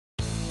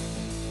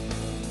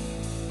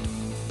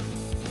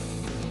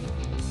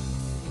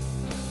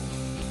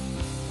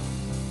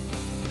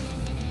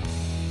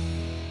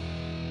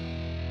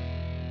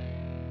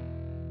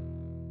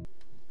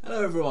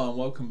Hello everyone,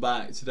 welcome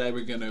back. Today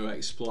we're going to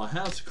explore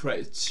how to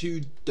create a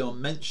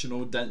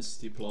two-dimensional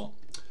density plot.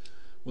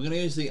 We're going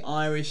to use the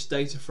iris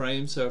data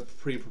frame, so I've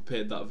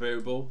pre-prepared that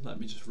variable. Let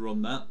me just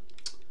run that.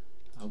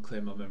 I'll clear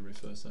my memory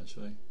first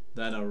actually.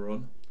 Then I'll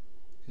run.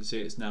 You can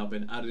see it's now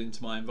been added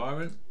into my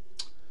environment.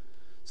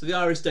 So the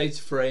iris data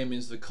frame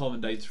is the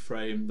common data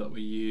frame that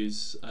we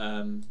use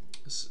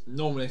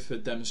normally for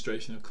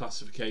demonstration of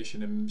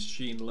classification in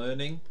machine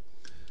learning.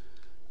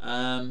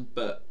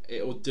 But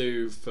it will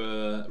do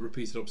for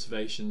repeated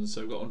observations.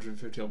 So we've got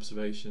 150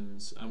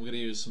 observations, and we're going to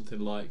use something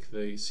like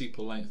the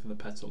sepal length and the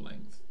petal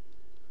length,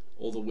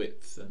 or the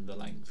width and the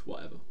length,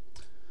 whatever.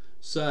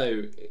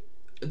 So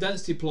a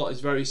density plot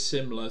is very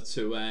similar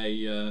to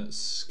a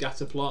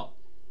scatter plot.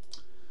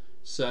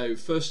 So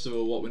first of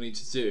all, what we need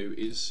to do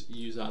is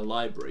use our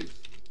library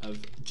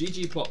of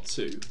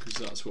ggplot2, because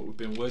that's what we've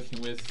been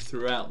working with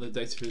throughout the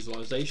data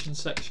visualization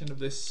section of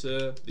this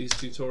these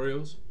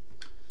tutorials.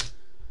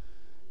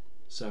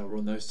 So I'll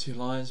run those two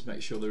lines,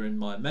 make sure they're in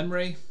my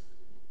memory.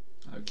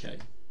 Okay.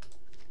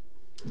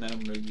 Now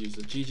I'm going to use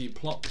the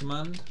ggplot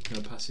command. I'm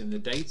going to pass in the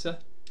data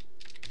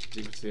is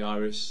equal to the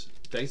iris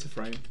data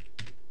frame.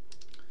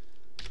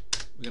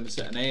 We're going to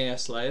set an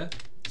AES layer.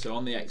 So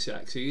on the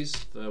x-axis,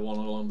 the one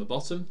along the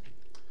bottom,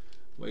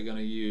 we're going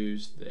to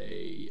use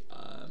the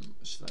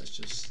let's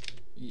just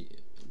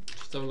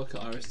have a look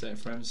at iris data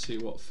frame and see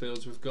what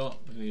fields we've got.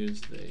 We're going to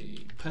use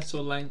the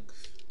petal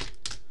length,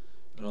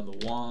 and on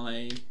the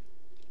Y,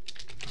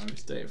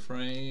 iris data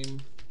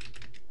frame,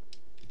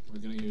 we're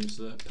going to use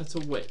the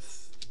petal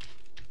width.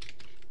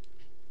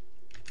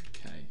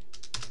 Okay,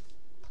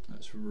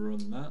 let's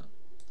run that.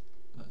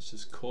 Let's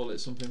just call it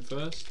something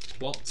first.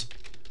 Plot.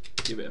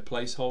 Give it a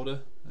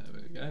placeholder.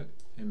 There we go.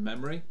 In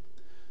memory.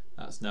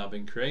 That's now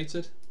been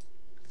created.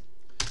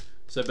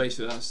 So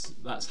basically,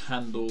 that's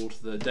handled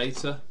the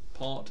data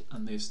part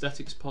and the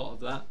aesthetics part of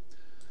that.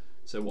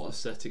 So what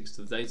aesthetics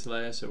to the data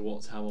layer? So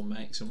what's how on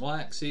my x and y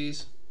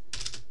axes.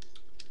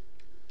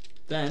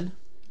 Then,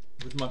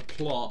 with my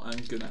plot,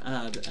 I'm going to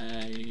add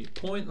a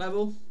point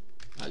level.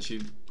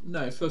 Actually,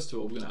 no, first of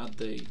all, we're going to add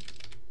the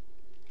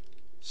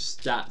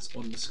stat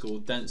underscore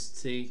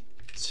density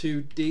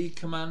 2D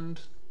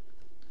command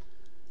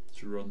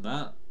to run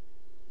that,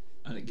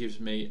 and it gives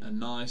me a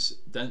nice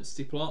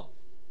density plot.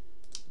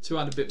 To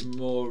add a bit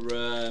more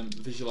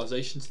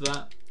visualization to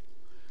that,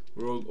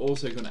 we're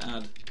also going to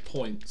add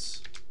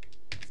points.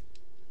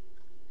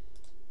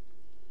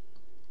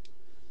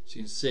 So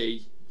you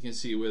can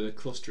see where the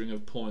clustering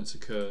of points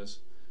occurs.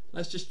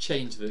 Let's just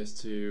change this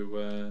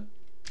to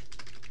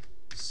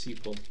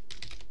sepal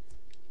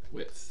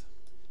width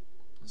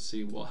and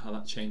see how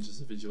that changes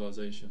the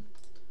visualization.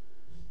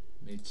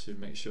 Need to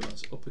make sure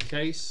that's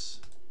uppercase.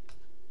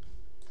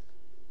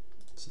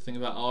 So the thing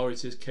about R,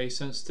 it is case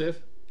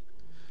sensitive,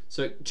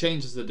 so it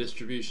changes the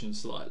distribution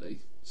slightly.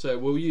 So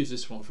we'll use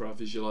this one for our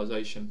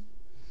visualization.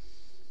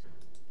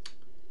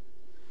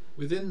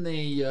 Within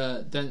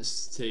the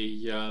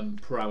density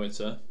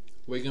parameter,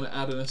 we're going to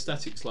add an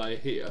aesthetics layer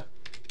here,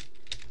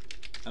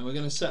 and we're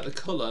going to set the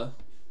colour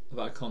of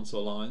our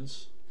contour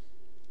lines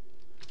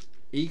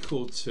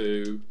equal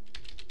to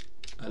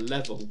a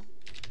level.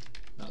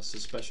 That's a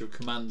special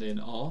command in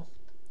R.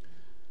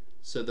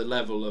 So the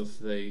level of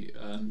the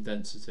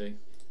density.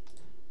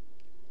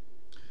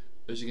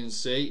 As you can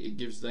see,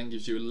 it then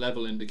gives you a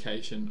level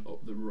indication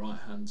up the right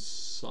hand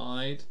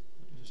side.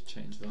 Let me just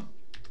change that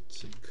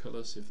to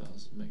colour, see if that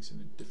makes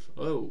any difference.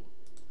 Oh!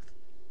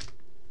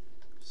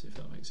 See if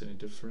that makes any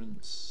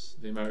difference.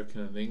 The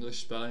American and the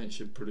English spelling, it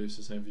should produce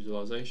the same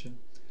visualization,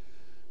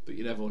 but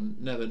you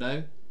never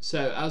know.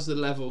 So as the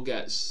level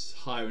gets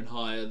higher and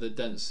higher, the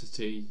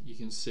density, you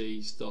can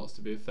see, starts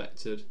to be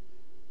affected.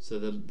 So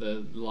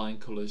the line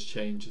colours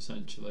change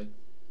essentially.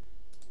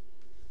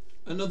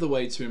 Another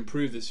way to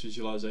improve this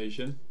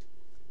visualization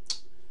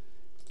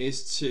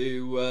is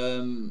to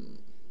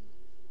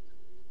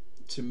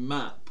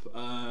map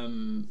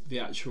the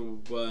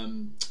actual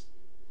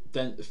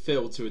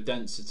fill to a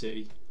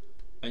density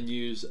and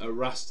use a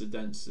raster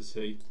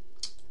density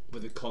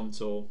with a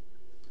contour.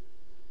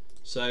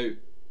 So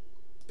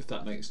if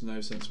that makes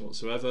no sense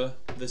whatsoever,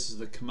 this is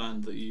the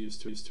command that you use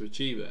to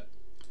achieve it.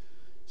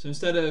 So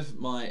instead of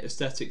my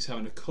aesthetics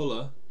having a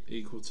colour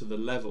equal to the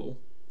level,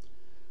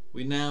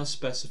 we now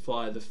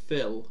specify the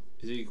fill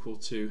is equal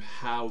to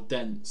how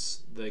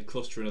dense the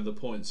clustering of the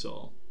points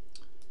are.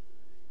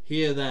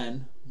 Here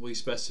then we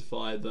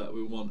specify that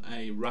we want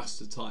a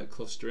raster type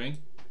clustering.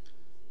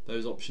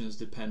 Those options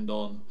depend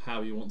on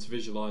how you want to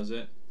visualize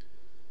it,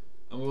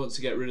 and we want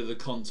to get rid of the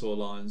contour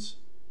lines.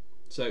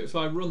 So if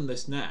I run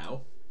this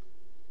now,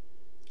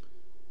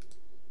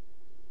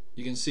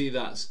 you can see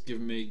that's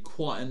given me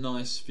quite a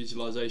nice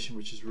visualization,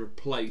 which has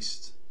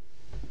replaced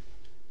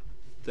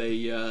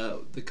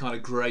the kind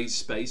of grey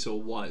space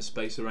or white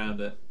space around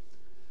it,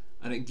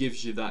 and it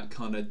gives you that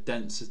kind of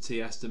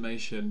density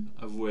estimation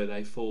of where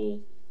they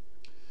fall.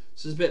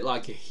 So it's a bit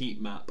like a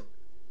heat map.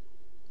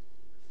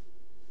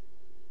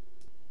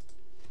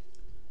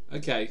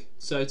 Okay,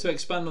 so to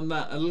expand on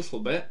that a little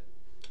bit,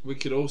 we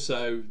could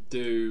also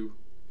do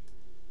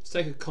Let's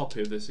take a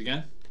copy of this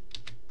again.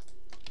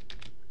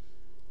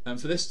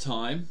 And for this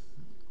time,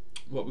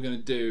 what we're going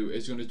to do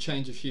is we're going to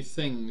change a few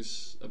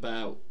things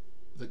about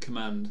the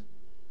command.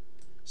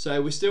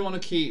 So we still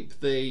want to keep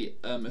the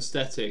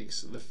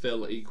aesthetics, the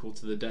fill equal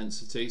to the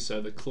density,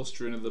 so the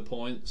clustering of the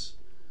points.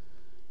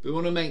 But we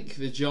want to make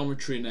the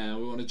geometry now,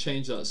 we want to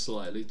change that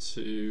slightly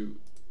to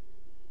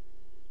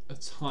a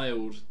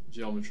tiled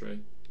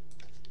geometry.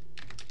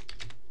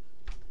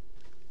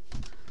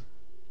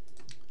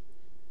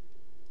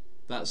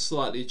 That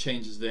slightly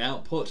changes the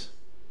output.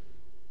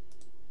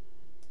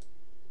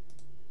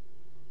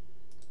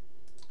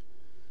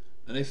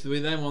 And if we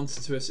then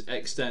wanted to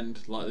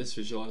extend, like this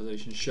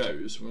visualization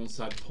shows, we want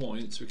to add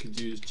points, we could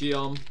use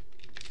geom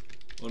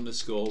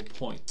underscore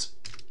point.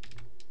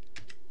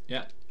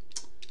 Yeah.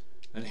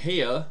 And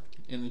here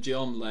in the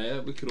geom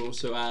layer we could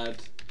also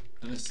add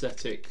an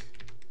aesthetic,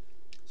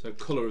 so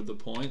colour of the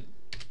point,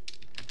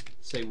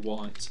 say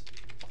white.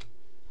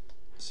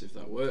 Let's see if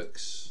that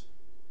works.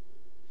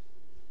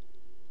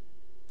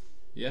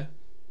 Yeah.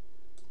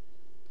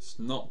 It's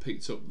not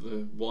picked up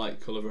the white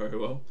colour very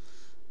well.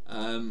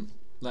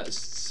 Let's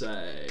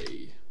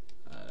say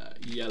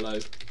yellow.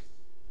 Let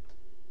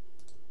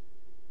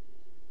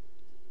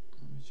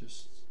me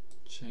just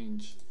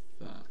change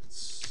that.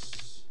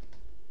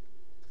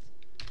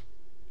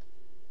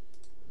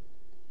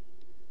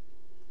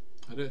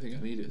 I don't think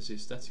I need it as the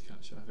aesthetic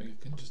actually. I think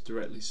I can just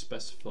directly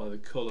specify the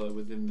colour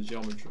within the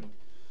geometry.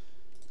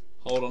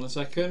 Hold on a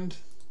second.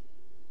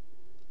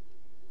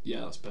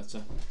 Yeah, that's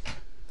better.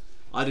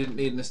 I didn't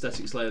need an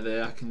aesthetics layer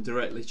there. I can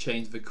directly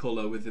change the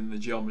colour within the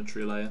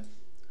geometry layer.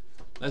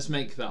 Let's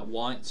make that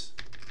white.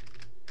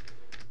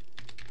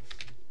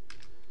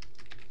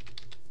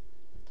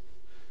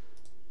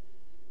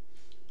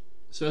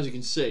 So as you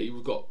can see,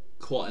 we've got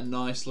quite a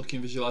nice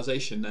looking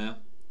visualization now.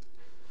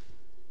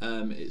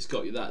 It's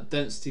got you that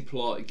density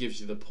plot, it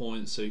gives you the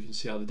points so you can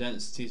see how the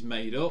density is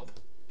made up.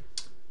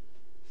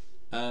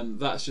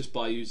 That's just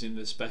by using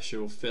the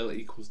special fill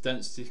equals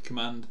density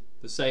command,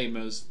 the same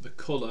as the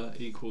colour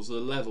equals the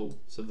level,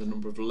 so the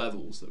number of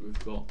levels that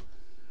we've got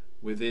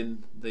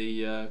within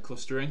the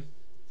clustering.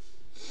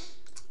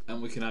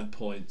 And we can add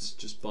points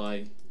just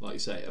by, like you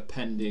say,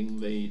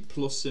 appending the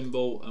plus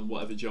symbol and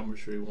whatever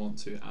geometry we want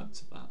to add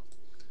to that.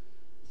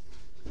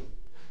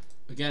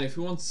 Again, if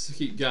we wanted to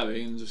keep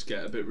going and just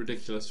get a bit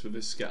ridiculous with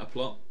this scatter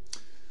plot,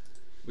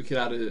 we could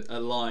add a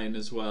line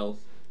as well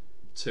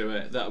to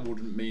it. That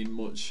wouldn't mean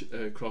much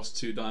across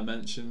 2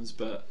 dimensions,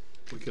 but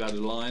we could add a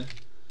line.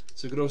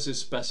 So we could also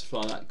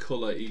specify that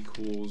colour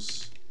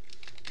equals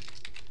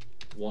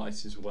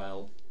white as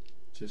well,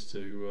 just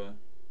to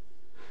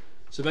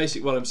so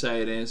basically what I'm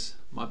saying is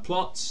my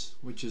plots,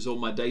 which is all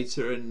my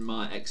data and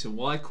my x and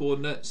y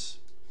coordinates,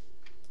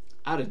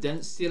 add a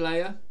density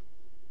layer,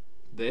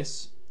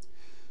 this,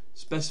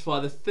 specify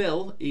the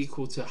fill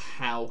equal to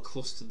how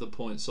clustered the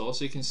points are,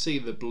 so you can see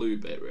the blue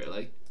bit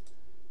really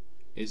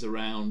is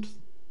around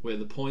where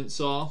the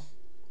points are.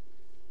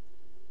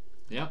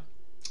 Yeah.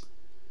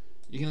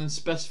 You can then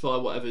specify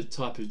whatever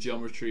type of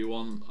geometry you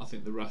want. I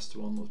think the raster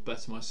one looks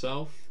better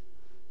myself.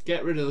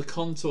 Get rid of the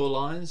contour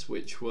lines,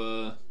 which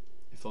were,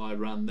 if I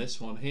ran this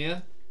one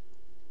here,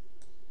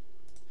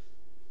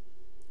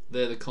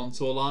 they're the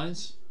contour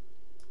lines.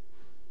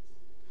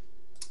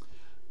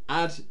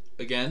 Add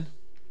again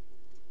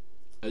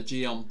a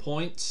geom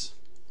point,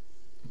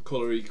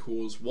 colour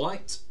equals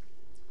white,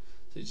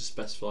 so you just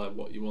specify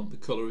what you want the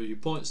colour of your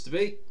points to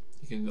be.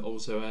 You can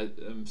also add,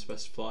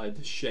 specify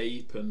the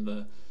shape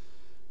and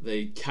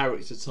the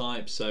character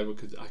type, so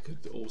I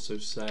could also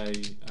say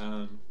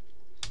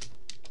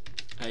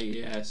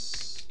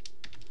AES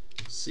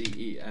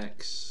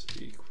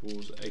CEX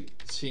equals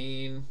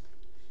 18.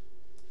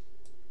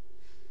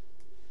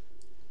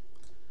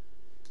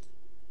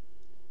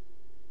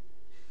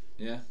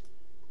 Yeah,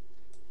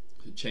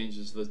 it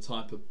changes the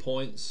type of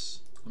points.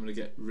 I'm going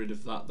to get rid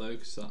of that though,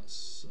 because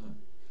that's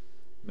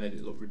made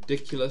it look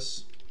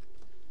ridiculous.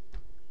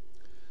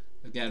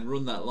 Again,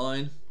 run that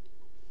line,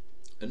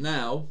 and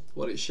now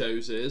what it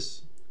shows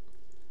is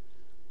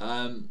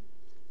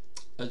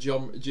a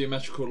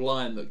geometrical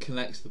line that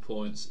connects the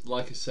points.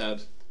 Like I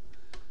said,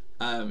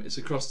 it's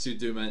across 2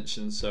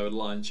 dimensions, so a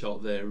line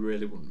chart there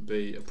really wouldn't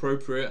be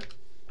appropriate,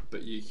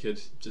 but you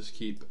could just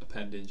keep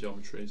appending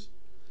geometries.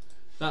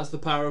 That's the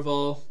power of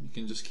R. You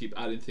can just keep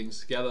adding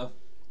things together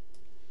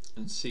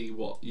and see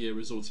what your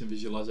resulting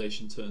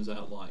visualization turns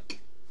out like.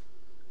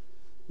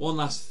 One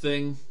last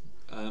thing,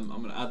 I'm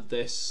going to add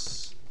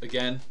this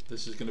again.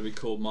 This is going to be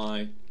called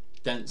my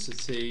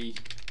density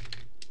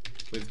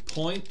with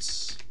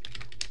points.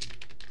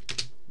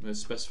 I'm going to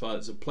specify it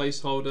as a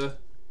placeholder,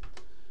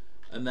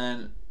 and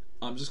then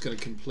I'm just going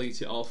to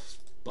complete it off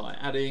by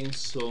adding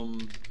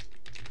some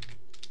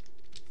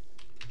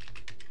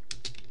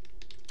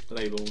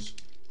labels.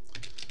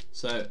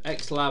 So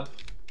xlab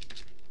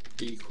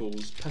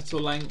equals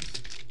petal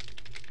length,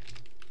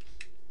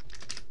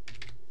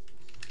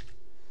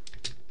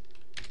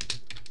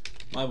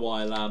 my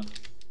ylab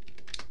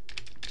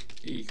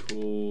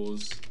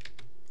equals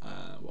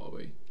what are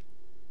we?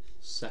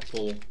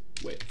 Sepal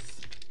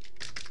width.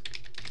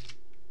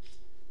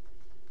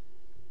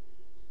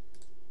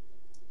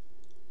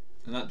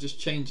 And that just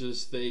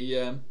changes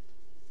the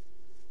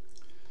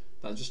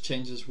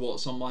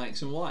what's on my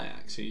X and Y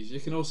axes. You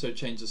can also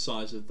change the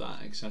size of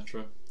that,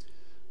 etc.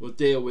 We'll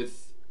deal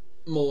with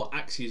more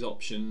axes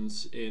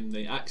options in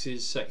the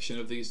axes section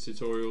of these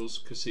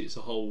tutorials, because it's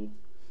a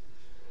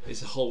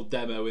whole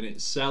demo in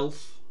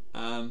itself.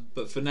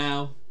 But for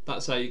now,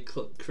 that's how you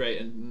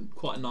create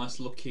quite a nice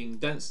looking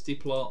density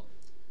plot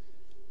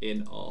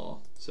in R.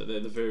 So they're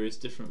the various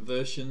different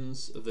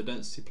versions of the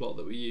density plot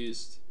that we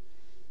used.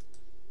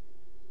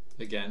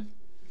 Again,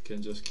 you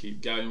can just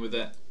keep going with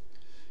it.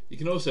 You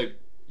could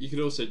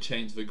also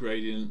change the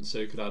gradient, so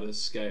you could add a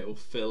scale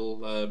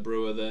fill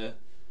brewer there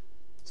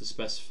to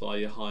specify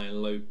your high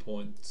and low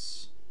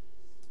points.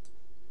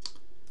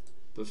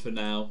 But for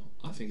now,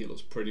 I think it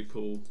looks pretty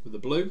cool with the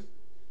blue.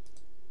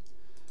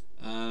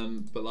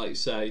 But like I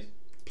say,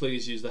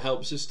 please use the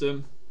help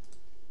system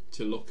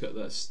to look at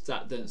the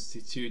stat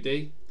density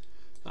 2D.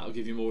 That'll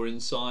give you more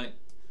insight,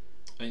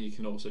 and you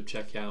can also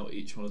check out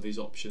each one of these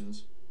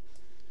options.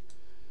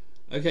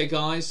 Okay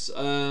guys,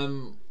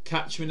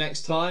 catch me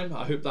next time.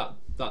 I hope that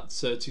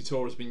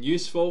tutorial has been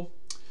useful,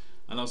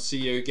 and I'll see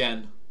you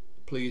again.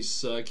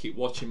 Please keep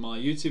watching my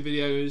YouTube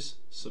videos,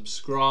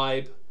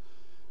 subscribe,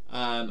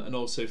 and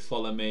also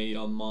follow me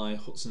on my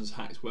Hudson's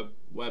Hacks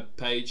web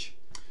page.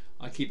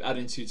 I keep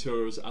adding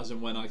tutorials as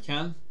and when I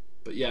can,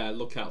 but yeah,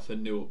 look out for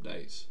new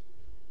updates.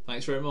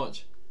 Thanks very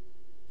much.